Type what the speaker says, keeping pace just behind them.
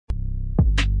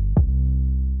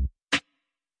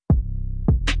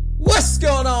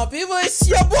going on, people? It's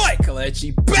your boy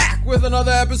Kalechi back with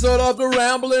another episode of the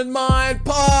Ramblin' Mind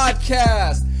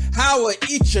Podcast. How are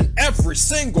each and every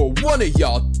single one of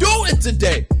y'all doing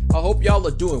today? I hope y'all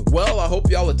are doing well. I hope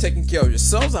y'all are taking care of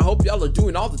yourselves. I hope y'all are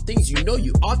doing all the things you know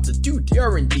you ought to do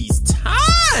during these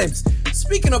times.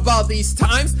 Speaking about these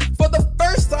times, for the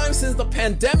first time since the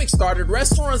pandemic started,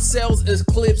 restaurant sales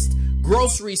eclipsed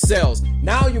grocery sales.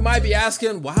 Now you might be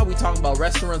asking, why are we talking about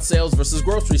restaurant sales versus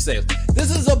grocery sales? This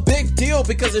is a big deal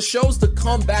because it shows the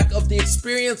comeback of the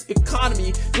experience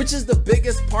economy, which is the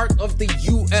biggest part of the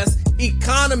U.S.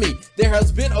 economy. There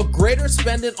has been a greater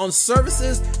spending on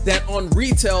services than on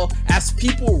retail as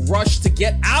people rush to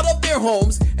get out of their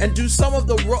homes and do some of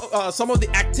the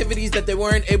activities that they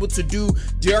weren't able to do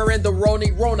during the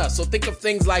Rona. So think of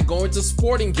things like going to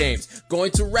sporting games, going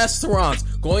to restaurants,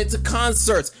 going to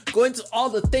concerts, going to all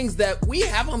the things that we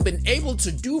haven't been able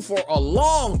to do for a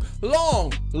long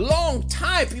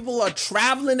time. People are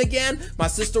traveling again. My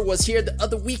sister was here the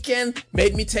other weekend,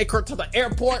 made me take her to the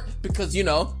airport because, you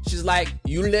know, she's like,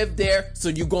 you live there, so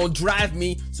you gonna drive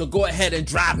me, so go ahead and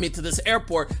drive me to this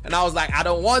airport. And I was like, I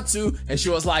don't want to. And she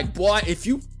was like, boy, if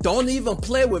you don't even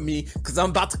play with me, because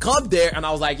I'm about to come there. And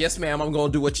I was like, yes, ma'am, I'm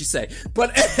gonna do what you say.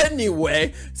 But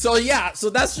anyway, so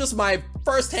that's just my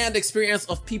first-hand experience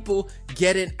of people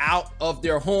getting out of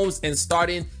their homes and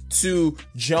starting to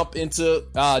jump into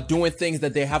doing things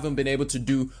that they haven't been able to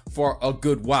do for a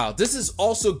good while. This is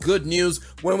also good news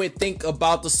when we think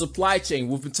about the supply chain.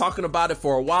 We've been talking about it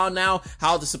for a while now,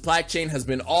 how the supply chain has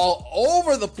been all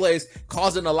over the place,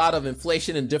 causing a lot of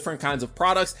inflation in different kinds of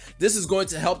products. This is going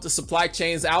to help the supply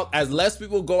chains out as less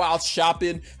people go out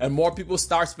shopping and more people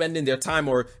start spending their time,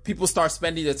 or people start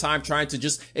spending their time trying to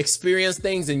just experience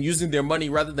things and using their money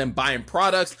rather than buying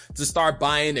products to start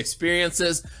buying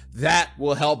experiences. That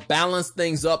will help balance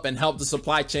things up and help the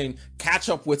supply chain catch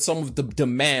up with some of the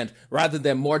demand rather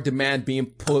than more demand being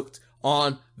put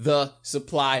on the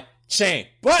supply chain.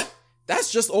 But that's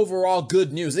just overall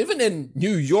good news. Even in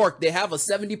New York, they have a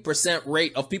 70%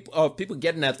 rate of people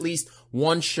getting at least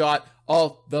one shot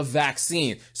of the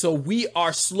vaccine. So we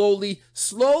are slowly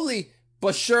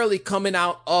but surely coming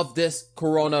out of this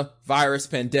coronavirus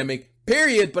pandemic.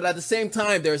 Period. But at the same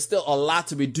time, there's still a lot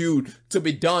to be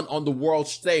done on the world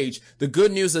stage. The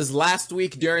good news is last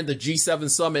week during the G7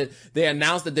 summit, they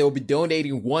announced that they will be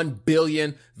donating 1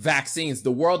 billion vaccines.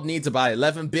 The world needs about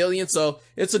 11 billion. So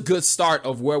it's a good start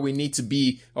of where we need to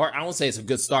be. Or I won't say it's a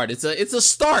good start. It's a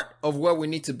start of where we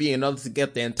need to be in order to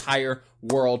get the entire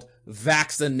world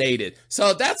vaccinated.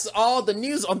 So that's all the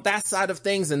news on that side of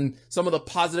things and some of the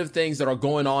positive things that are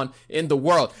going on in the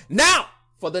world. Now,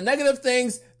 for the negative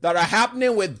things that are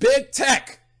happening with big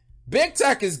tech. Big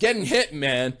tech is getting hit,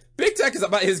 man. Big tech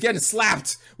is getting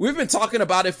slapped. We've been talking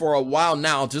about it for a while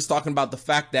now, just talking about the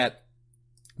fact that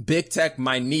big tech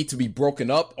might need to be broken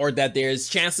up, or that there's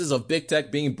chances of big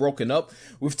tech being broken up.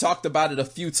 We've talked about it a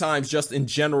few times just in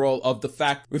general of the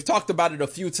fact. We've talked about it a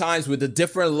few times with the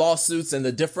different lawsuits and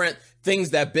the different things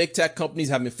that big tech companies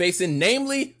have been facing,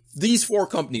 namely these four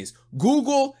companies: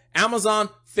 Google, Amazon,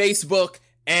 Facebook,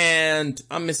 and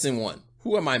I'm missing one.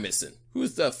 Who am I missing?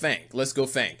 Who's the Fang? Let's go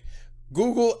Fang.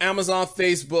 Google, Amazon,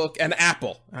 Facebook, and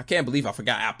Apple. I can't believe I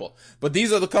forgot Apple. But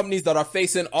these are the companies that are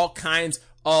facing all kinds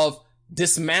of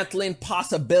dismantling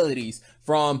possibilities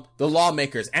from the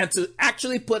lawmakers. And to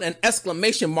actually put an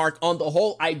exclamation mark on the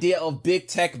whole idea of big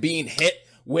tech being hit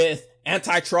with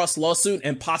antitrust lawsuit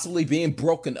and possibly being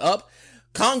broken up,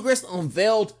 Congress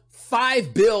unveiled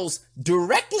 5 bills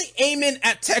directly aiming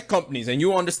at tech companies, and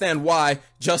you'll understand why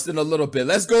just in a little bit.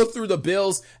 Let's go through the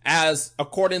bills as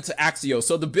according to Axios.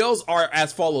 So the bills are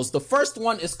as follows. The first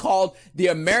one is called the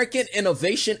American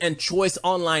Innovation and Choice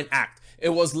Online Act. It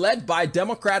was led by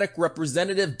Democratic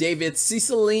Representative David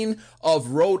Cicilline of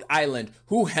Rhode Island,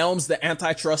 who helms the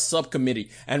antitrust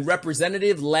subcommittee, and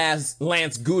Representative Lance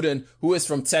Gooden, who is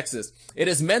from Texas. It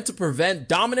is meant to prevent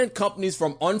dominant companies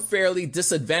from unfairly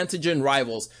disadvantaging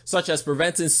rivals, such as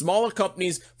preventing smaller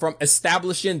companies from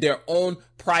establishing their own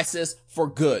prices for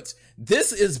goods.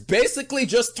 This is basically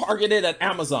just targeted at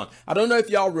Amazon. I don't know if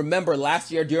y'all remember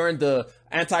last year during the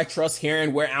antitrust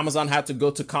hearing where Amazon had to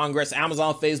go to Congress.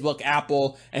 Amazon, Facebook,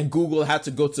 Apple, and Google had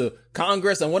to go to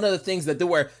Congress. And one of the things that they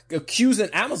were accusing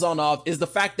Amazon of is the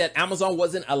fact that Amazon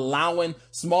wasn't allowing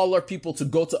smaller people to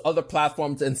go to other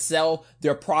platforms and sell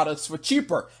their products for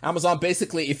cheaper. Amazon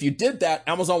basically, if you did that,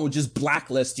 Amazon would just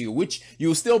blacklist you, which you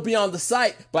will still be on the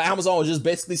site, but Amazon would just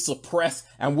basically suppress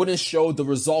and wouldn't show the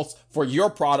results for your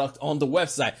product on the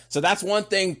website. So that's one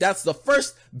thing. That's the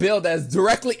first bill that's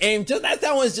directly aimed, just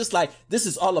that one is just like, this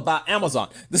is all about Amazon.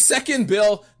 The second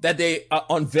bill that they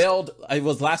unveiled, it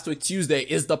was last week Tuesday,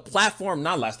 is the platform,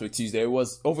 not last week Tuesday, it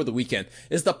was over the weekend,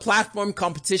 is the Platform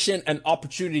Competition and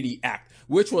Opportunity Act,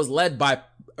 which was led by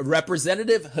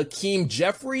Representative Hakeem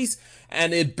Jeffries,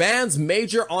 and it bans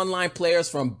major online players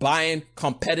from buying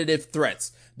competitive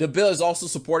threats. The bill is also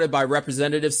supported by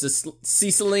Representative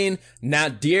Ceciline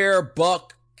Nadir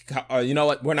Buck. You know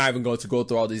what? We're not even going to go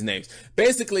through all these names.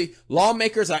 Basically,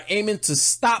 lawmakers are aiming to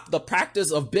stop the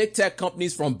practice of big tech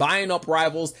companies from buying up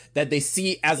rivals that they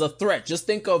see as a threat. Just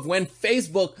think of when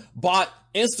Facebook bought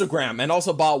Instagram and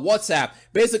also bought WhatsApp.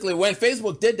 Basically, when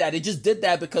Facebook did that, it just did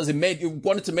that because it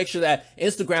wanted to make sure that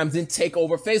Instagram didn't take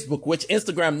over Facebook, which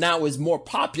Instagram now is more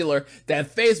popular than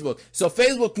Facebook. So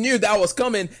Facebook knew that was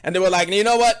coming, and they were like, you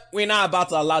know what? We're not about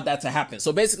to allow that to happen.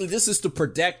 So basically, this is to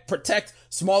protect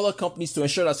smaller companies, to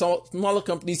ensure that smaller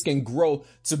companies can grow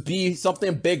to be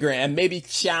something bigger and maybe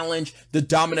challenge the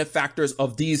dominant factors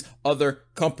of these other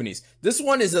companies. This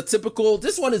one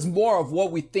is more of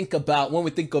what we think about when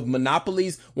we think of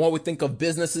monopolies, when we think of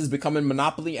businesses becoming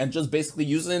monopoly and just basically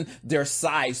using their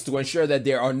size to ensure that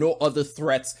there are no other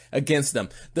threats against them.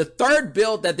 The third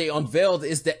bill that they unveiled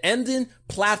is the Ending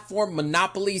Platform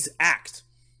Monopolies Act.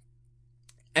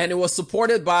 And it was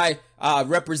supported by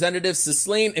Representative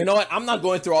Ceciline. You know what? I'm not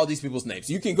going through all these people's names.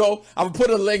 You can go, I'm gonna put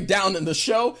a link down in the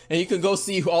show and you can go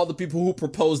see all the people who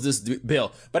proposed this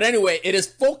bill. But anyway, it is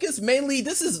focused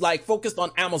focused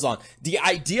on Amazon. The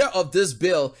idea of this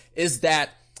bill is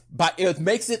that it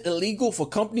makes it illegal for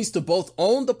companies to both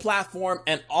own the platform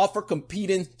and offer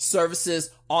competing services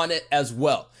on it as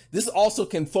well. This also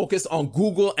can focus on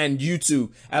Google and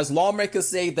YouTube, as lawmakers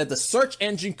say that the search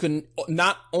engine could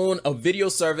not own a video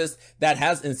service that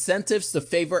has incentives to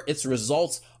favor its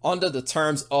results under the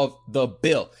terms of the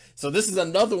bill. So this is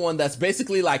another one that's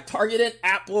basically like targeting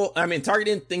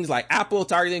things like Apple,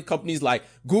 targeting companies like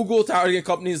Google, targeting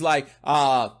companies like,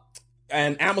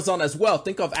 and Amazon as well.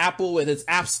 Think of Apple with its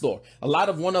App Store.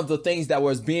 One of the things that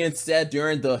was being said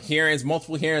during the hearings,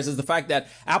 multiple hearings, is the fact that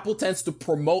Apple tends to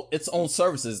promote its own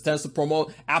services. It tends to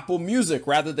promote Apple Music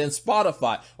rather than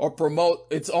Spotify, or promote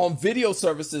its own video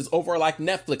services over like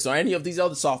Netflix or any of these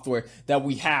other software that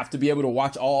we have to be able to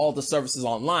watch all the services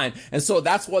online. And so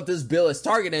that's what this bill is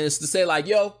targeting, is to say like,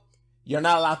 yo, you're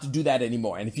not allowed to do that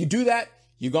anymore. And if you do that,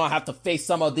 you're going to have to face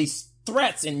some of these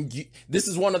threats, and this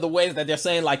is one of the ways that they're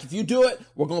saying, like, if you do it,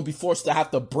 we're going to be forced to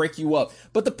have to break you up.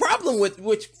 But the problem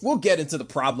which we'll get into the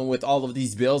problem with all of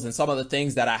these bills and some of the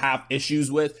things that I have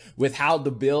issues with how the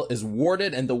bill is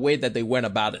worded and the way that they went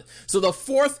about it. So the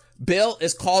fourth bill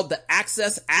is called the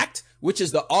Access Act, which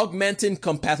is the Augmenting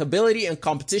Compatibility and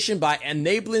Competition by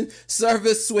Enabling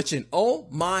Service Switching. Oh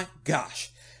my gosh.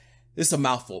 It's a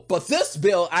mouthful. But this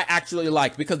bill I actually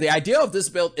like, because the idea of this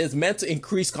bill is meant to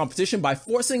increase competition by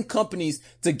forcing companies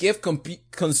to give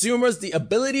consumers the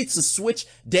ability to switch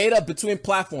data between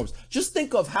platforms. Just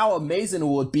think of how amazing it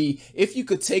would be if you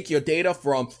could take your data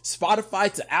from Spotify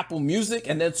to Apple Music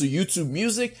and then to YouTube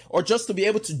Music, or just to be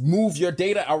able to move your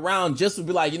data around, just to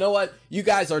be like, you know what? You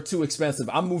guys are too expensive.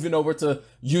 I'm moving over to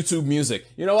YouTube Music.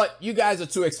 You know what? You guys are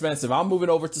too expensive. I'm moving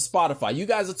over to Spotify. You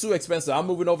guys are too expensive. I'm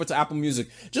moving over to Apple Music.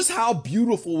 Just how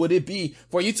beautiful would it be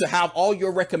for you to have all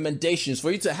your recommendations,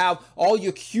 for you to have all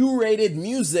your curated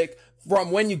music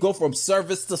from when you go from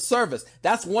service to service.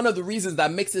 That's one of the reasons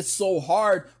that makes it so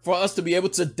hard for us to be able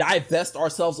to divest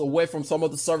ourselves away from some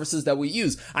of the services that we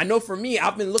use. I know for me,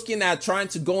 I've been looking at trying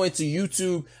to go into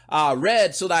YouTube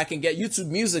Red so that I can get YouTube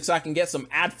Music, so I can get some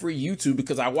ad-free YouTube,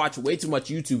 because I watch way too much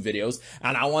YouTube videos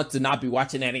and I want to not be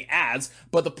watching any ads.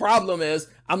 But the problem is,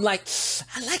 I'm like,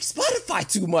 I like Spotify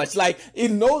too much. Like,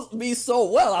 it knows me so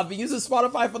well. I've been using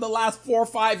Spotify for the last 4 or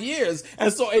 5 years.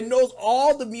 And so it knows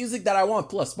all the music that I want.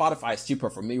 Plus, Spotify is cheaper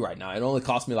for me right now. It only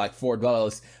costs me like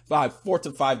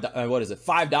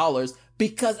 $5,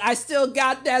 because I still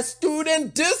got that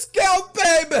student discount,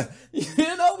 baby.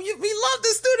 You know, we love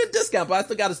the student discount, but I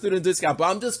still got a student discount. But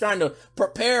I'm just trying to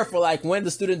prepare for like when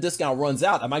the student discount runs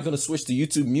out. Am I going to switch to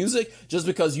YouTube Music just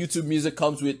because YouTube Music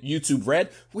comes with YouTube Red?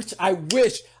 Which I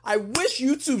wish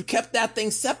YouTube kept that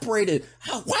thing separated.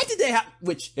 Why did they have,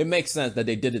 which it makes sense that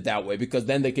they did it that way, because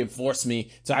then they can force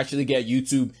me to actually get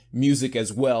YouTube Music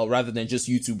as well, rather than just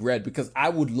YouTube Red, because I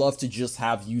would love to just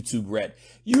have YouTube Red.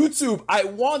 I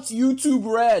want YouTube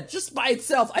Red just by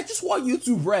itself. I just want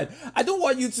YouTube Red. I don't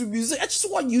want YouTube Music. I just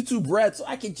want YouTube Red so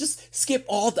I can just skip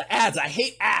all the ads. I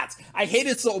hate ads. I hate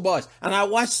it so much. And I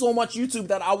watch so much YouTube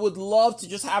that I would love to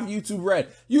just have YouTube Red.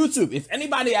 YouTube, if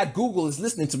anybody at Google is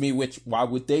listening to me, which why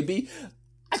would they be?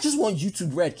 I just want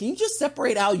YouTube Red. Can you just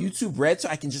separate out YouTube Red so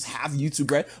I can just have YouTube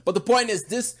Red? But the point is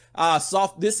this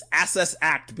Access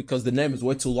Act, because the name is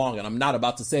way too long and I'm not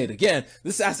about to say it again.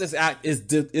 This Access Act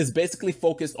is basically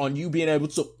focused on you being able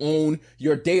to own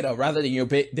your data rather than your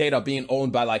data being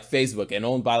owned by like Facebook and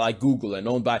owned by like Google and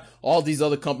owned by all these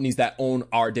other companies that own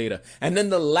our data. And then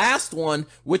the last one,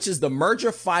 which is the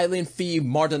Merger Filing Fee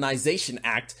Modernization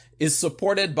Act, is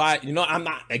supported by,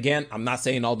 I'm not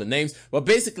saying all the names, but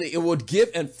basically it would give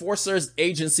enforcers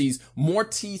agencies more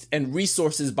teeth and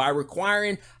resources by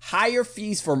requiring higher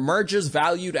fees for mergers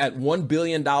valued at $1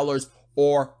 billion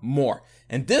or more.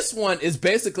 And this one is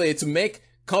basically to make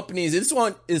companies, this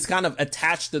one is kind of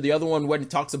attached to the other one when it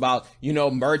talks about,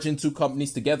 merging two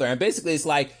companies together. And basically it's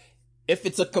like, if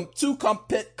it's two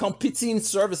competing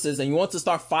services and you want to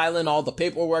start filing all the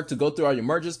paperwork to go through all your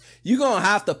mergers, you're going to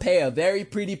have to pay a very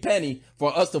pretty penny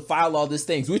for us to file all these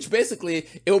things, which basically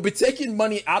it will be taking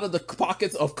money out of the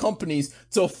pockets of companies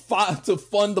to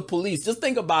fund the police. Just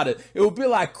think about it. It will be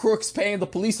like crooks paying the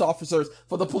police officers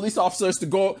for the police officers to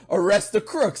go arrest the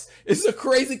crooks. It's a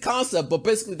crazy concept, but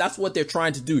basically that's what they're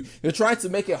trying to do. They're trying to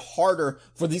make it harder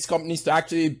for these companies to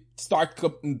actually start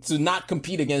to not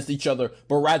compete against each other,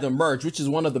 but rather merge, which is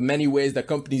one of the many ways that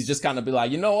companies just kind of be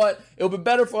like, you know what? It'll be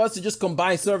better for us to just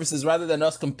combine services rather than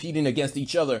us competing against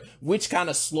each other, which kind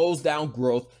of slows down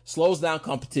growth, slows down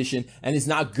competition, and is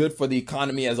not good for the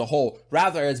economy as a whole.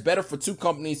 Rather, it's better for two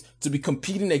companies to be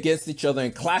competing against each other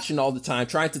and clashing all the time,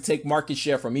 trying to take market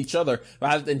share from each other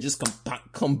rather than just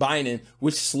combining,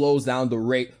 which slows down the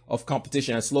rate of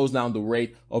competition and slows down the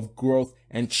rate of growth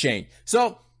and change.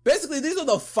 So basically, these are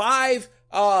the 5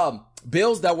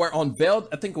 bills that were unveiled.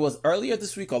 I think it was earlier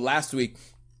this week or last week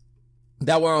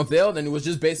that were unveiled, and it was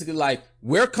just basically like,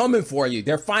 we're coming for you.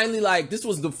 They're finally like, this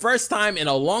was the first time in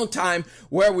a long time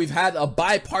where we've had a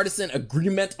bipartisan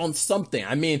agreement on something.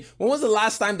 I mean, when was the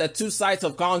last time that two sides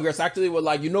of Congress actually were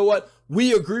like, you know what?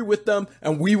 We agree with them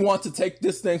and we want to take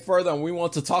this thing further and we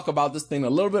want to talk about this thing a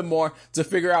little bit more to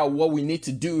figure out what we need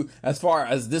to do as far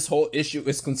as this whole issue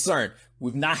is concerned.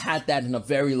 We've not had that in a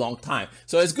very long time.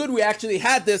 So it's good we actually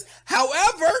had this.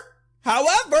 However,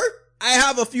 I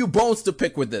have a few bones to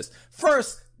pick with this.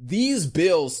 First, these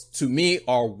bills to me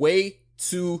are way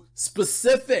too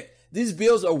specific. These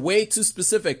bills are way too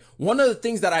specific. One of the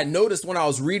things that I noticed when I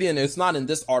was reading, it's not in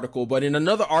this article, but in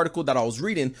another article that I was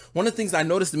reading, one of the things I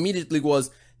noticed immediately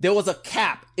was there was a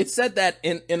cap. It said that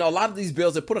in a lot of these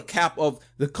bills, they put a cap of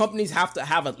the companies have to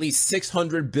have at least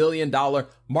 $600 billion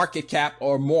market cap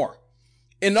or more.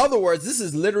 In other words, this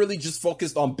is literally just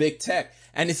focused on big tech,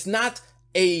 and it's not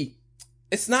a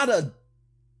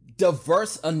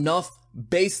diverse enough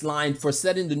baseline for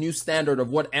setting the new standard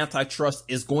of what antitrust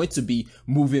is going to be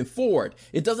moving forward.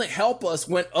 It doesn't help us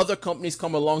when other companies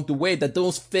come along the way that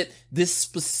don't fit this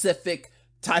specific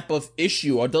type of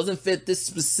issue or doesn't fit this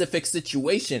specific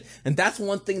situation. And that's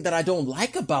one thing that I don't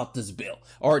like about this bill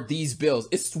or these bills.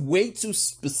 It's way too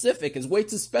specific. It's way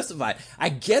too specified. I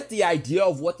get the idea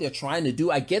of what they're trying to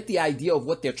do. I get the idea of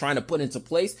what they're trying to put into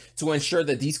place to ensure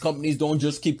that these companies don't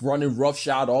just keep running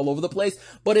roughshod all over the place.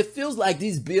 But it feels like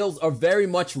these bills are very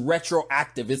much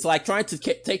retroactive. It's like trying to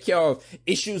take care of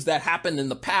issues that happened in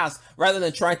the past rather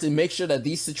than trying to make sure that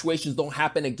these situations don't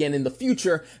happen again in the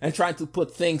future and trying to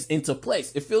put things into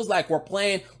place. It feels like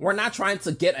we're not trying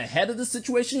to get ahead of the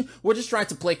situation. We're just trying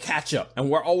to play catch up, and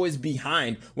we're always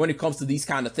behind when it comes to these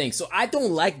kind of things. So I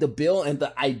don't like the bill and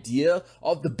the idea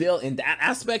of the bill in that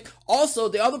aspect. Also,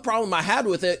 the other problem I had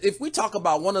with it, if we talk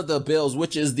about one of the bills,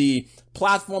 which is the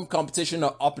Platform Competition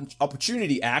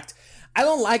Opportunity Act, I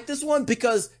don't like this one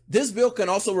because this bill can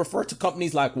also refer to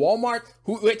companies like Walmart,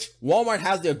 which Walmart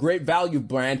has their Great Value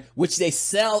brand, which they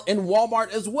sell in Walmart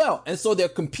as well. And so they're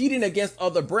competing against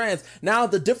other brands. Now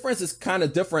the difference is kind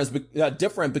of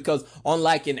different because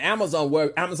unlike in Amazon,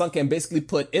 where Amazon can basically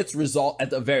put its result at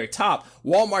the very top,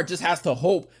 Walmart just has to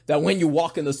hope that when you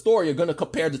walk in the store, you're going to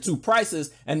compare the two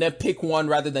prices and then pick one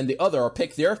rather than the other, or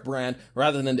pick their brand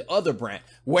rather than the other brand.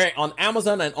 Where on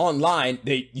Amazon and online,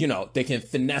 they can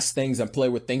finesse things and play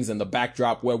with things in the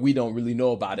backdrop where we don't really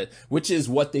know about it, which is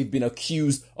what they've been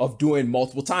accused of doing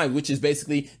multiple times, which is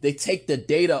basically they take the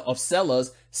data of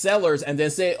sellers and then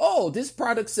say, oh, this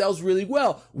product sells really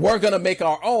well. We're going to make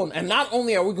our own. And not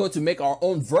only are we going to make our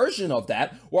own version of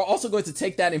that, we're also going to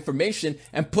take that information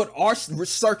and put our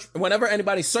research, whenever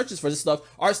anybody searches for this stuff,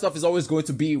 our stuff is always going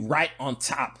to be right on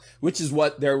top, which is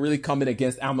what they're really coming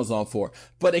against Amazon for.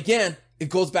 But again, it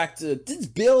goes back to this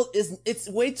bill it's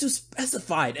way too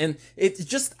specified, and it's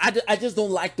just, I just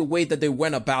don't like the way that they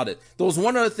went about it. There was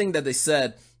one other thing that they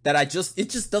said that it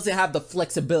just doesn't have the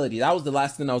flexibility. That was the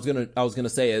last thing I was gonna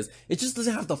say is it just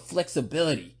doesn't have the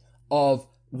flexibility of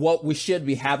what we should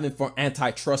be having for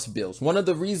antitrust bills. One of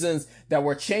the reasons that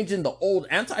we're changing the old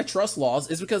antitrust laws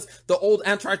is because the old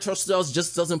antitrust laws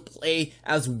just doesn't play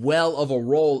as well of a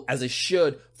role as it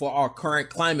should for our current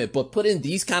climate. But putting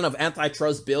these kind of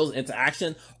antitrust bills into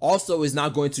action also is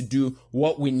not going to do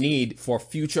what we need for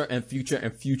future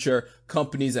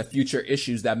companies and future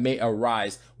issues that may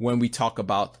arise when we talk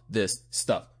about this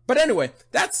stuff. But anyway,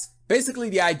 that's basically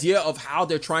the idea of how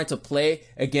they're trying to play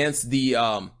against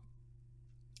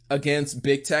against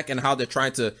big tech and how they're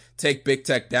trying to take big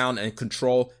tech down and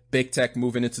control big tech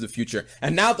moving into the future.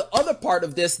 And now the other part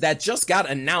of this that just got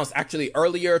announced actually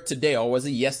earlier today, or was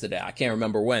it yesterday? I can't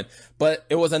remember when, but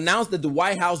it was announced that the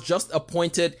White House just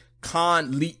appointed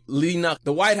Lena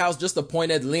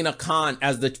Khan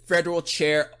as the federal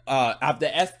chair, of the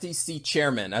FTC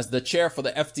chairman, as the chair for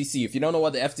the FTC. If you don't know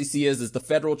what the FTC is the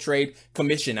Federal Trade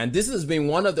Commission. And this has been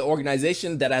one of the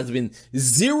organizations that has been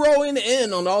zeroing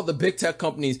in on all the big tech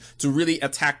companies to really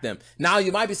attack them. Now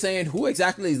you might be saying, who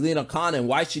exactly is Lena Khan and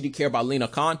why should you care about Lena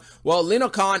Khan? Well,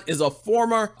 Lena Khan is a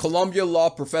former Columbia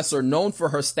law professor known for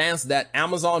her stance that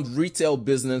Amazon's retail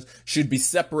business should be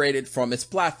separated from its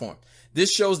platform. This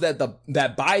shows that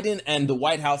that Biden and the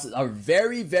White House are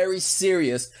very, very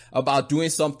serious about doing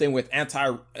something with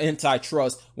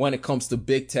antitrust when it comes to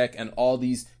big tech and all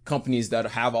these companies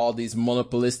that have all these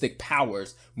monopolistic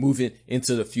powers moving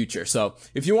into the future. So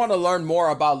if you want to learn more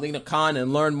about Lena Khan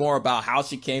and learn more about how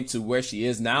she came to where she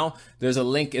is now, there's a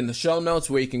link in the show notes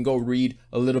where you can go read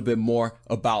a little bit more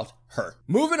about her.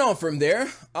 Moving on from there,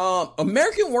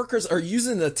 American workers are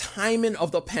using the timing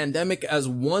of the pandemic as a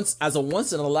once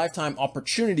in a lifetime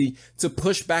opportunity to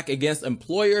push back against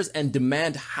employers and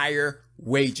demand higher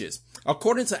wages.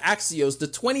 According to Axios, the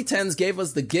 2010s gave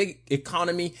us the gig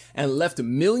economy and left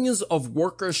millions of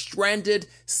workers stranded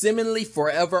seemingly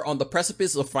forever on the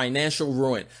precipice of financial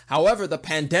ruin. However, the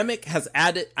pandemic has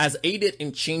aided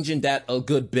in changing that a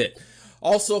good bit.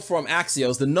 Also from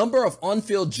Axios, the number of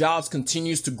unfilled jobs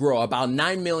continues to grow, about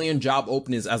 9 million job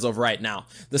openings as of right now.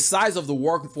 The size of the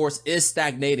workforce is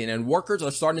stagnating and workers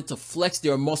are starting to flex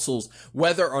their muscles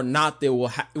whether or not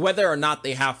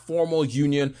they have formal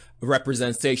union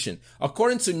representation.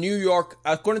 According to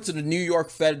the New York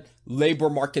Fed labor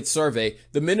market survey,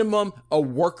 the minimum a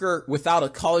worker without a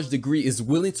college degree is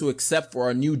willing to accept for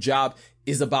a new job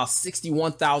is about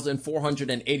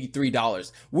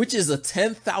 $61,483, which is a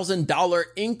 $10,000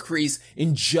 increase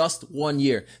in just 1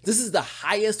 year. This is the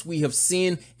highest we have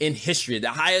seen in history, the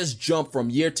highest jump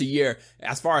from year to year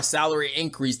as far as salary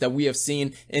increase that we have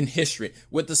seen in history.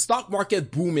 With the stock market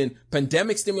booming,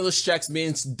 pandemic stimulus checks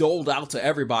being doled out to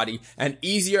everybody, and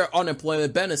easier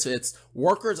unemployment benefits,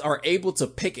 workers are able to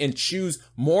pick and choose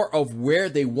more of where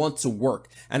they want to work.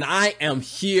 And I am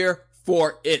here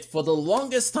for it. For the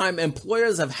longest time,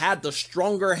 employers have had the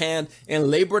stronger hand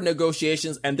in labor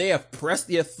negotiations, and they have pressed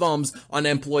their thumbs on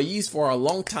employees for a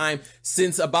long time,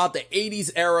 since about the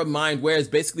 80s era mind, where it's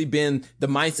basically been the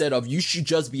mindset of you should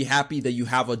just be happy that you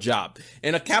have a job.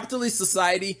 In a capitalist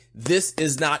society, this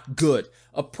is not good.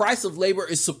 A price of labor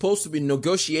is supposed to be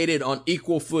negotiated on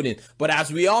equal footing. But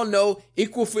as we all know,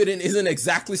 equal footing isn't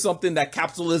exactly something that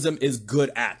capitalism is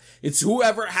good at. It's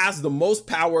whoever has the most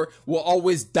power will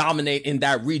always dominate in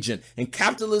that region. And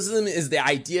capitalism is the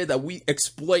idea that we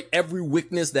exploit every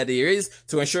weakness that there is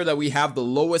to ensure that we have the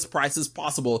lowest prices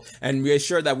possible, and we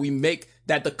ensure that we make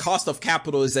that the cost of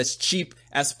capital is as cheap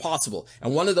as possible.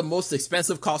 And one of the most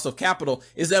expensive costs of capital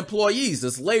is employees,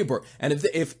 is labor. And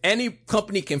if any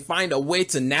company can find a way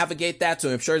to navigate that to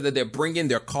ensure that they're bringing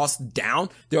their costs down,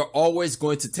 they're always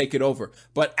going to take it over.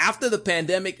 But after the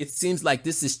pandemic, it seems like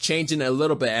this is changing a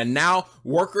little bit. And now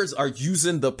workers are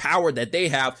using the power that they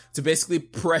have to basically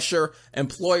pressure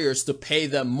employers to pay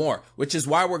them more, which is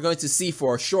why we're going to see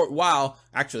for a short while,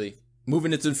 actually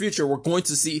moving into the future, we're going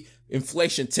to see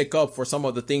inflation tick up for some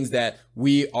of the things that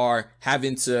we are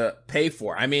having to pay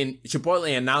for. I mean,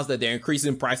 Chipotle announced that they're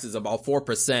increasing prices about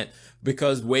 4%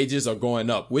 because wages are going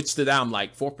up, which to them,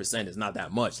 like, 4% is not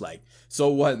that much. Like, so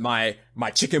what, my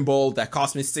chicken bowl that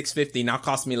cost me $6.50 now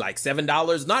costs me like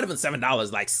 $7, not even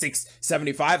 $7, like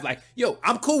 $6.75. Like, yo,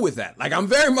 I'm cool with that. Like, I'm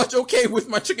very much okay with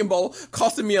my chicken bowl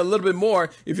costing me a little bit more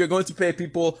if you're going to pay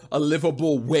people a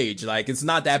livable wage. Like, it's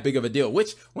not that big of a deal,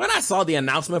 which when I saw the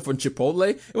announcement from Chipotle,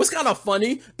 it was kind of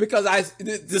funny because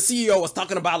the CEO was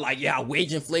talking about like, yeah,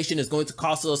 wage inflation is going to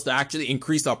cost us to actually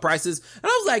increase our prices. And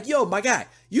I was like, yo, my guy,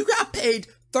 you got paid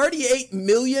 $38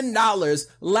 million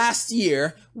last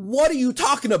year. What are you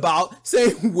talking about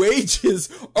saying wages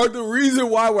are the reason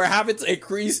why we're having to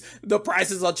increase the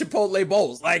prices on Chipotle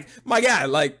bowls? Like, my guy,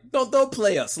 like, don't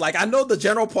play us. Like, I know the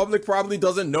general public probably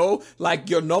doesn't know like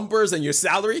your numbers and your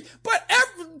salary, but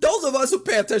those of us who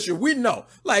pay attention, we know.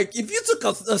 Like, if you took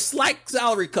a slight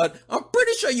salary cut, I'm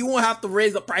pretty sure you won't have to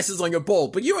raise the prices on your bowl,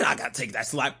 but you're not gonna take that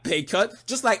slight pay cut,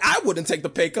 just like I wouldn't take the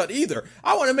pay cut either.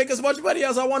 I want to make as much money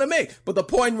as I want to make. But the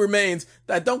point remains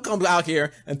that don't come out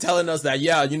here and telling us that,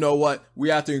 yeah, you know what, we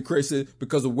have to increase it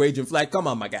because of wage inflation. Come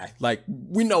on, my guy. Like,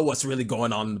 we know what's really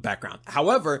going on in the background.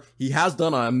 However, he has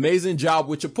done an amazing job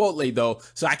with Chipotle though,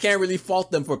 so I can't really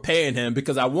fault them for paying him,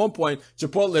 because at one point,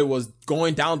 Chipotle was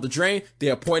going down the drain. They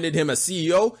appointed him as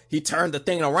CEO. He turned the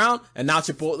thing around, and now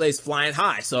Chipotle is flying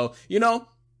high. So, you know,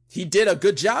 he did a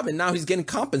good job, and now he's getting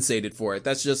compensated for it.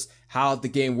 That's just how the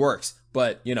game works.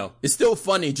 But, you know, it's still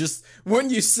funny just when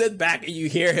you sit back and you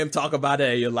hear him talk about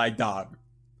it, and you're like, dog,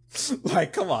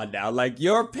 like, come on now. Like,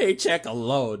 your paycheck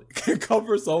alone can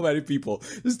cover so many people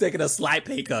just taking a slight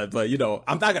pay cut. But, you know,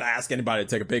 I'm not going to ask anybody to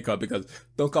take a pay cut, because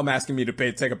don't come asking me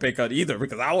to take a pay cut either,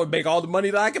 because I would make all the money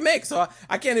that I can make. So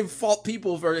I can't even fault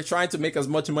people for trying to make as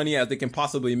much money as they can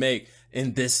possibly make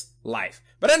in this life.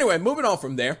 But anyway, moving on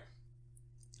from there.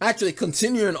 Actually,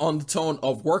 continuing on the tone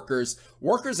of workers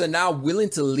are now willing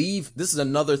to leave. This is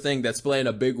another thing that's playing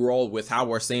a big role with how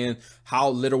we're saying how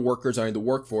little workers are in the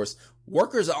workforce.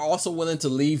 Workers are also willing to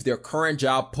leave their current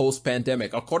job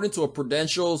post-pandemic. According to a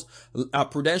Prudential's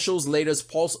latest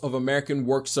Pulse of American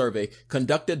Work survey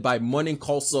conducted by Money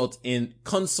Consult in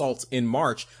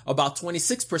March, about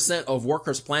 26% of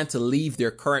workers plan to leave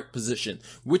their current position,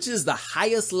 which is the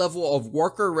highest level of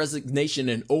worker resignation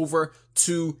in over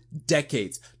 2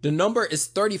 decades. The number is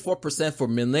 34% for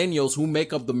millennials, who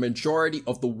make up the majority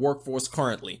of the workforce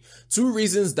currently. 2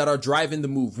 reasons that are driving the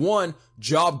move. 1,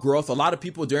 job growth. A lot of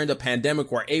people during the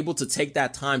pandemic were able to take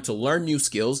that time to learn new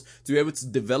skills, to be able to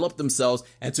develop themselves,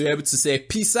 and to be able to say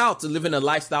peace out to living a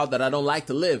lifestyle that I don't like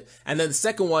to live. And then the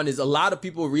second one is a lot of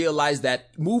people realize that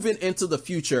moving into the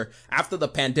future after the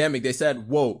pandemic, they said,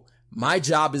 whoa, my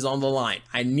job is on the line.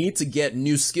 I need to get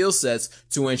new skill sets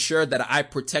to ensure that I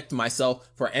protect myself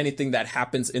for anything that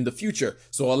happens in the future.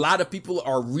 So a lot of people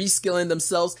are reskilling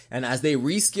themselves, and as they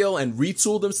reskill and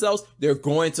retool themselves, they're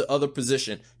going to other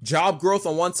positions. Job growth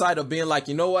on one side of being like,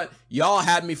 you know what? Y'all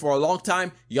had me for a long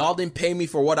time. Y'all didn't pay me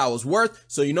for what I was worth.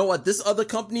 So you know what? This other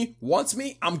company wants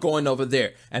me. I'm going over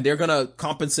there, and they're going to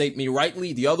compensate me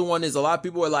rightly. The other one is a lot of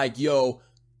people are like, yo,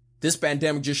 this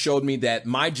pandemic just showed me that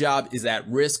my job is at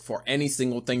risk for any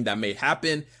single thing that may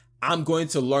happen. I'm going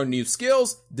to learn new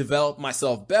skills, develop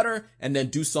myself better, and then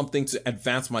do something to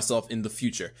advance myself in the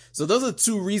future. So those are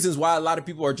 2 reasons why a lot of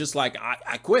people are just like,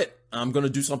 I quit. I'm going to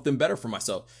do something better for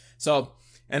myself. So,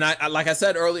 and I like I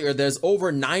said earlier, there's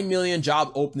over 9 million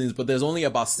job openings, but there's only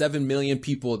about 7 million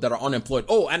people that are unemployed.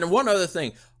 Oh, and one other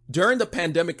thing. During the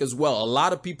pandemic as well, a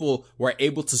lot of people were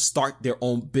able to start their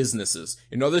own businesses.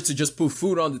 In order to just put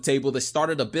food on the table, they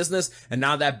started a business, and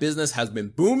now that business has been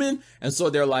booming. And so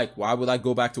they're like, why would I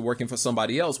go back to working for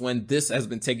somebody else when this has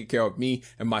been taking care of me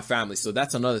and my family? So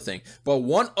that's another thing. But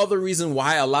one other reason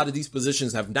why a lot of these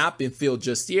positions have not been filled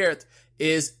just yet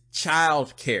is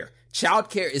childcare.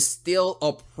 Childcare is still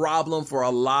a problem for a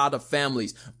lot of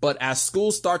families, but as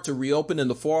schools start to reopen in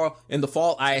the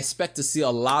fall, I expect to see a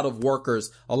lot of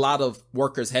workers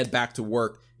head back to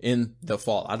work in the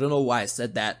fall. I don't know why I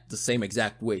said that the same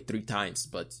exact way 3 times,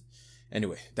 but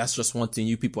anyway, that's just one thing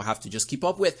you people have to just keep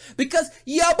up with, because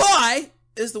your boy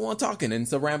is the one talking, and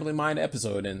it's a Rambling Mind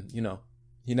episode, and you know,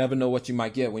 you never know what you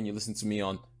might get when you listen to me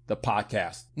on the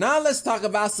podcast. Now let's talk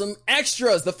about some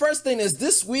extras. The first thing is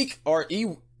this week,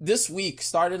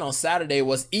 started on Saturday,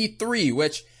 was E3,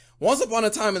 which once upon a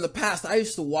time in the past, I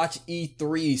used to watch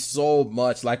E3 so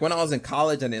much. Like when I was in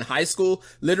college and in high school,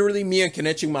 literally me and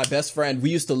Kenichi, my best friend, we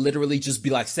used to literally just be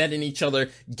like sending each other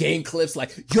game clips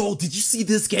like, yo, did you see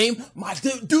this game?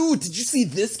 Dude, did you see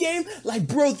this game? Like,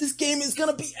 bro, this game is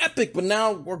gonna be epic. But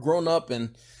now we're grown up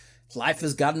and life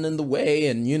has gotten in the way,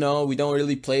 and you know, we don't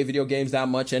really play video games that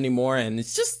much anymore, and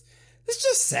it's just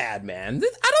sad, man.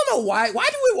 I don't know why. Why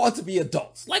do we want to be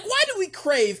adults? Like, why do we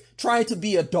crave trying to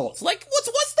be adults? Like, what's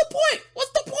the point?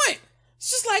 What's the point?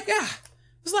 It's just like,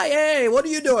 it's like, hey, what are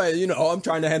you doing? You know, I'm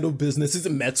trying to handle business. He's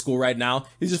in med school right now.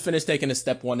 He just finished taking his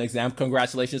step 1 exam.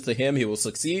 Congratulations to him. He will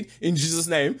succeed in Jesus'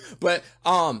 name. But,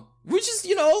 we just,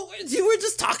 you know, we're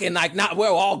just talking like, we're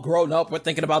all grown up. We're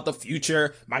thinking about the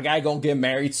future. My guy gonna get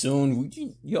married soon.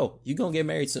 You gonna get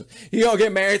married soon. You gonna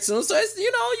get married soon. So it's,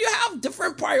 you know, you have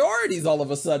different priorities all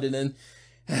of a sudden. And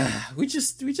we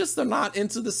just are not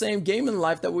into the same game in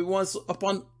life that we once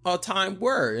upon a time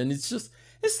were. And it's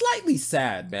slightly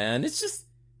sad, man. It's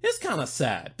kind of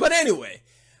sad. But anyway,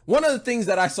 one of the things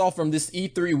that I saw from this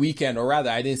E3 weekend, or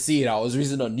rather I didn't see it. I was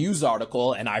reading a news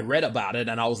article and I read about it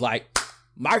and I was like,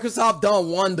 Microsoft done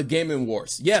won the gaming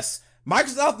wars. Yes,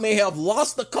 Microsoft may have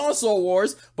lost the console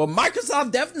wars, but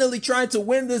Microsoft definitely trying to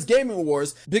win this gaming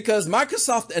wars, because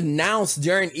Microsoft announced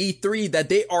during E3 that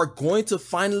they are going to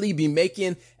finally be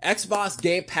making Xbox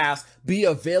Game Pass be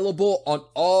available on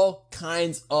all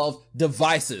kinds of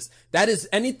devices. That is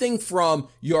anything from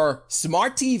your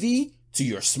smart TV to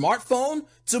your smartphone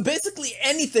to basically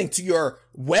anything, to your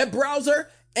web browser.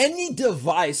 Any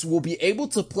device will be able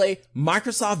to play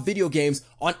Microsoft video games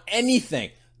on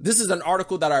anything. This is an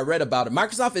article that I read about it.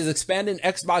 Microsoft is expanding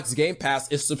Xbox Game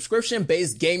Pass, its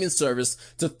subscription-based gaming service,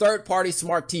 to third-party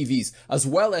smart TVs, as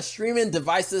well as streaming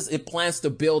devices it plans to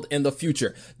build in the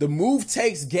future. The move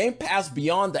takes Game Pass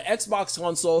beyond the Xbox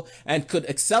console and could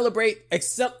accelerate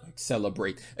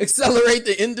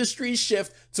the industry's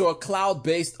shift to a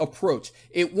cloud-based approach.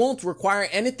 It won't require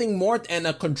anything more than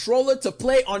a controller to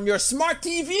play on your smart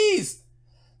TVs.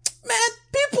 Man,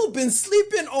 people been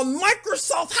sleeping on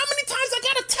Microsoft. How many times I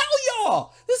gotta tell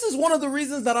y'all? This is one of the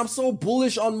reasons that I'm so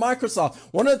bullish on Microsoft.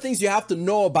 One of the things you have to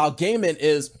know about gaming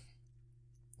is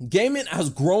gaming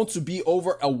has grown to be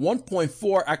over a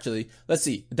 1.4, actually, let's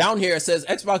see. Down here it says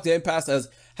Xbox Game Pass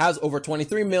has over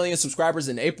 23 million subscribers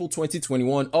in April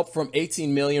 2021, up from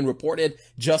 18 million reported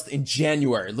just in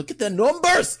January. Look at the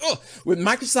numbers! Ugh. With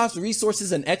Microsoft's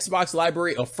resources and Xbox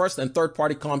library of first and third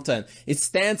party content, it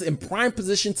stands in prime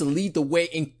position to lead the way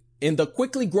in the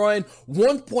quickly growing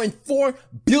 $1.4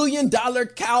 billion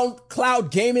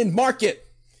cloud gaming market.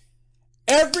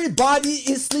 Everybody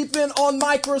is sleeping on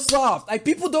Microsoft. Like,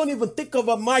 people don't even think of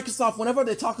a Microsoft whenever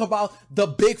they talk about the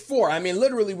big four. I mean,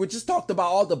 literally, we just talked about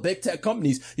all the big tech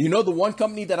companies. You know, the one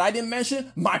company that I didn't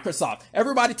mention? Microsoft.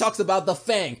 Everybody talks about the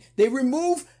FANG. They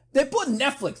put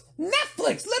Netflix,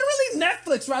 literally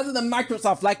Netflix rather than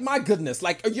Microsoft. Like, my goodness.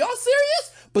 Like, are y'all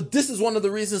serious? But this is one of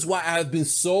the reasons why I have been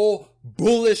so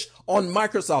bullish on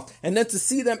Microsoft. And then to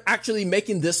see them actually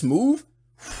making this move,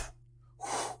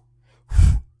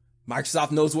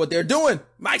 Microsoft knows what they're doing.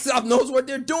 Microsoft knows what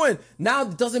they're doing. Now,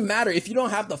 it doesn't matter if you don't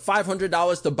have the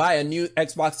 $500 to buy a new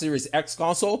Xbox Series X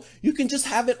console, you can just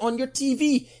have it on your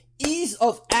TV. Ease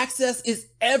of access is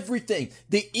everything.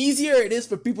 The easier it is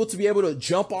for people to be able to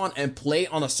jump on and play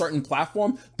on a certain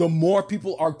platform, the more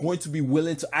people are going to be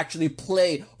willing to actually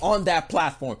play on that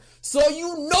platform. So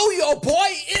you know your boy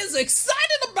is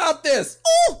excited about this.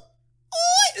 Ooh!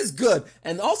 Oh, it is good.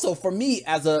 And also for me,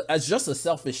 as just a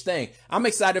selfish thing, I'm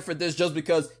excited for this just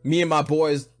because me and my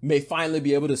boys may finally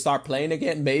be able to start playing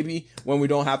again. Maybe when we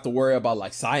don't have to worry about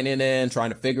like signing in, trying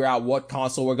to figure out what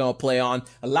console we're going to play on.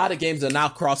 A lot of games are now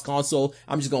cross console.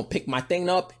 I'm just going to pick my thing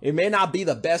up. It may not be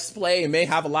the best play. It may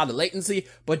have a lot of latency,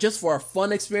 but just for a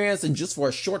fun experience and just for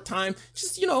a short time,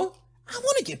 just, you know, I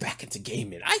want to get back into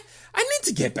gaming. I need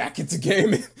to get back into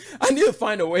gaming. I need to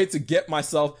find a way to get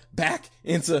myself back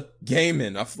into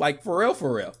gaming. Like, for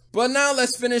real. But now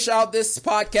let's finish out this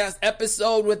podcast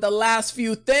episode with the last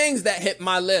few things that hit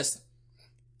my list.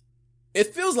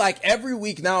 It feels like every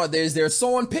week nowadays there's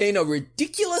someone paying a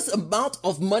ridiculous amount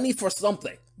of money for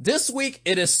something. This week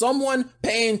it is someone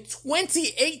paying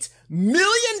 $28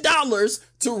 million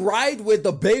to ride with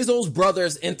the Bezos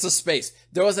brothers into space.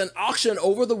 There was an auction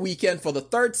over the weekend for the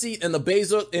third seat in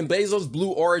Bezos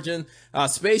Blue Origin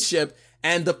spaceship,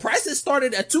 and the prices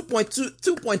started at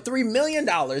 $2.3 million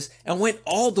and went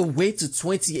all the way to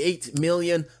 $28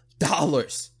 million.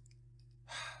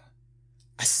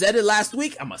 I said it last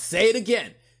week, I'm gonna say it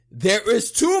again. There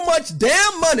is too much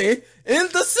damn money in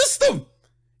the system.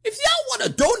 If y'all want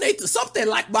to donate to something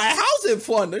like my housing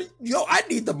fund, yo, I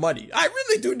need the money. I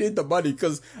really do need the money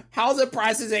because housing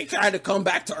prices ain't trying to come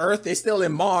back to Earth. They're still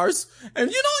in Mars. And,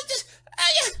 you know,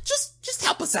 just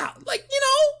help us out. Like, you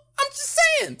know, I'm just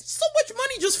saying, so much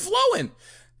money just flowing.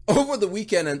 Over the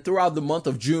weekend and throughout the month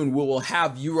of June, we will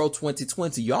have Euro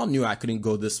 2020. Y'all knew I couldn't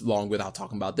go this long without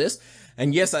talking about this.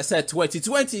 And yes, I said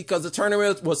 2020 because the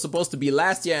tournament was supposed to be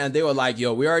last year, and they were like,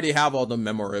 yo, we already have all the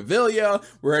memorabilia,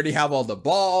 we already have all the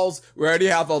balls, we already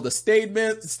have all the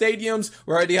stadiums,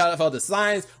 we already have all the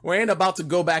signs. We ain't about to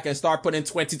go back and start putting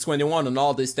 2021 on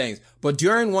all these things. But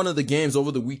during one of the games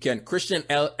over the weekend, Christian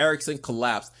Eriksen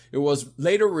collapsed. It was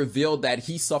later revealed that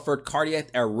he suffered cardiac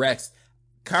arrest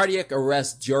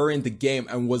during the game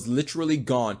and was literally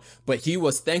gone, but he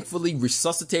was thankfully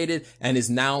resuscitated and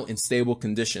is now in stable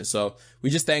condition. So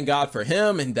we just thank God for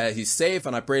him and that he's safe,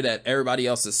 and I pray that everybody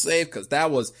else is safe, because I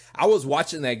was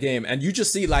watching that game and you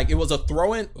just see, like, it was a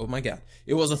throw-in. Oh my God.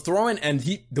 It was a throw-in and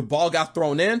the ball got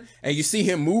thrown in and you see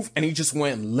him move and he just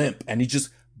went limp and he just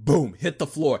boom, hit the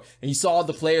floor, and you saw all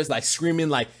the players like screaming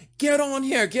like, get on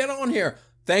here.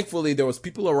 Thankfully, there was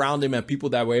people around him and people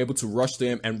that were able to rush to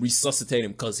him and resuscitate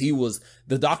him, because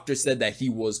the doctor said that he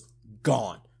was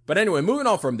gone. But anyway, moving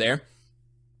on from there,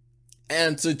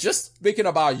 And to just speaking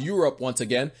about Europe once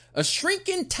again, a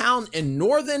shrinking town in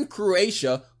northern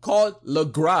Croatia called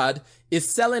Legrad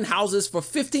is selling houses for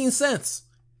 15 cents.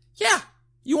 Yeah,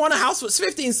 you want a house with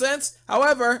 15 cents?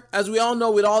 However, as we all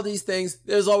know with all these things,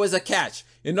 there's always a catch.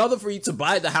 In order for you to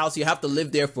buy the house, you have to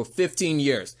live there for 15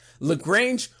 years.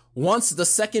 Lagrange, once the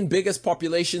second biggest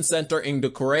population center in the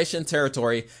Croatian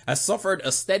territory, has suffered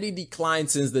a steady decline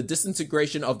since the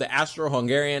disintegration of the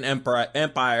Austro-Hungarian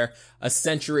Empire a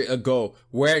century ago,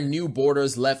 where new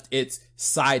borders left it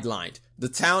sidelined. The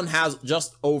town has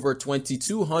just over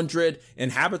 2,200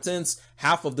 inhabitants,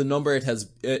 half of the number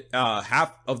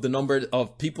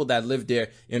of people that lived there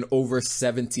in over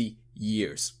 70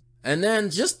 years. And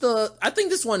then I think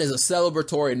this one is a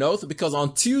celebratory note because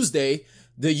on Tuesday,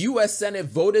 the U.S. Senate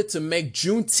voted to make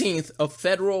Juneteenth a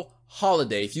federal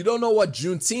holiday. If you don't know what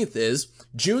Juneteenth is,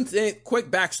 quick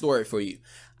backstory for you.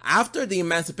 After the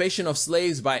emancipation of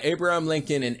slaves by Abraham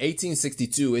Lincoln in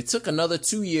 1862, it took another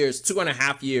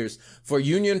 2.5 years for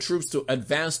Union troops to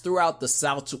advance throughout the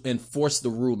South to enforce the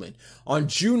ruling. On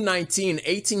June 19,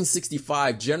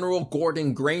 1865, General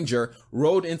Gordon Granger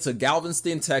rode into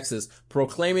Galveston, Texas,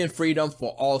 proclaiming freedom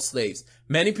for all slaves.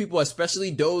 Many people, especially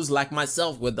those like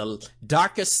myself with the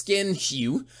darker skin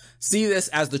hue, see this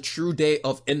as the true day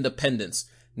of independence.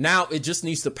 Now it just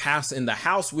needs to pass in the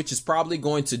House, which is probably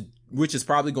going to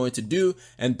do,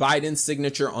 and Biden's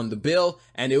signature on the bill,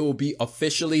 and it will be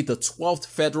officially the 12th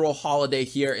federal holiday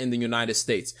here in the United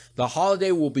States. The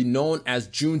holiday will be known as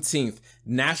Juneteenth,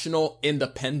 National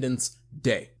Independence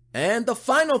Day. And the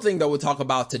final thing that we'll talk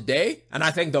about today, and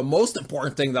I think the most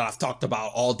important thing that I've talked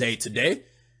about all day today,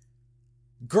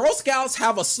 Girl Scouts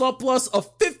have a surplus of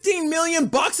 15 million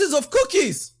boxes of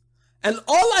cookies. And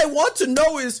all I want to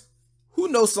know is, who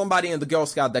knows somebody in the Girl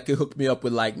Scout that could hook me up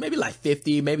with maybe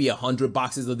 50, maybe 100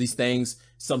 boxes of these things?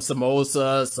 Some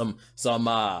samosas, some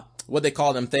what they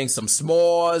call them things, some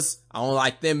s'mores. I don't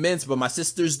like Thin Mints, but my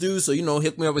sisters do. So,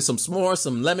 hook me up with some s'mores,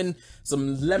 some lemon,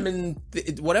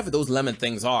 whatever those lemon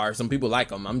things are. Some people like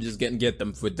them. I'm just get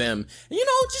them for them. And,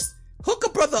 just hook a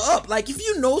brother up. Like, if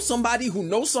you know somebody who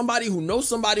knows somebody who knows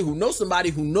somebody who knows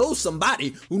somebody who knows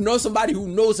somebody who knows somebody who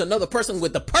knows another person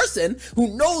with the person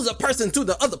who knows a person to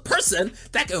the other person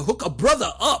that can hook a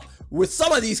brother up with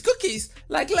some of these cookies,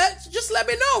 just let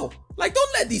me know.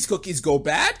 Don't let these cookies go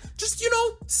bad. Just,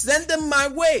 send them my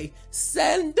way.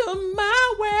 Send them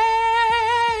my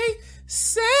way.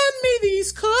 Send me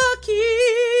these cookies.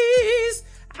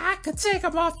 I could take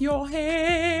them off your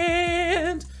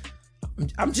hand.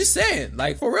 I'm just saying,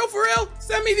 for real,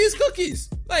 send me these cookies.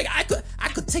 I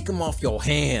could take them off your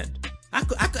hand. I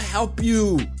could help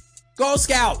you. Girl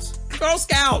Scouts,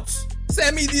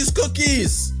 send me these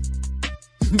cookies.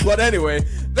 But anyway,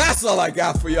 that's all I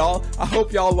got for y'all. I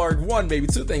hope y'all learned one, maybe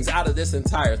two things out of this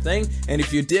entire thing. And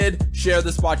if you did, share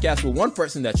this podcast with one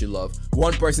person that you love,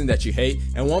 one person that you hate,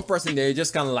 and one person that you're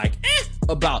just kind of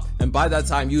about. And by that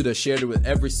time, you'd have shared it with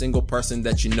every single person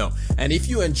that you know. And if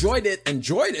you enjoyed it,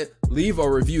 leave a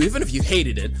review. Even if you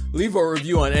hated it, leave a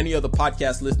review on any of the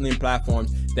podcast listening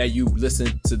platforms that you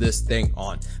listen to this thing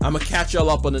on. I'm gonna catch y'all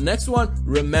up on the next one.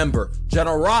 Remember,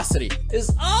 generosity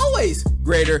is always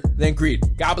greater than greed.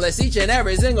 God bless each and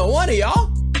every single one of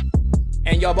y'all.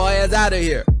 And your boy is out of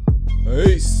here.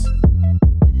 Peace.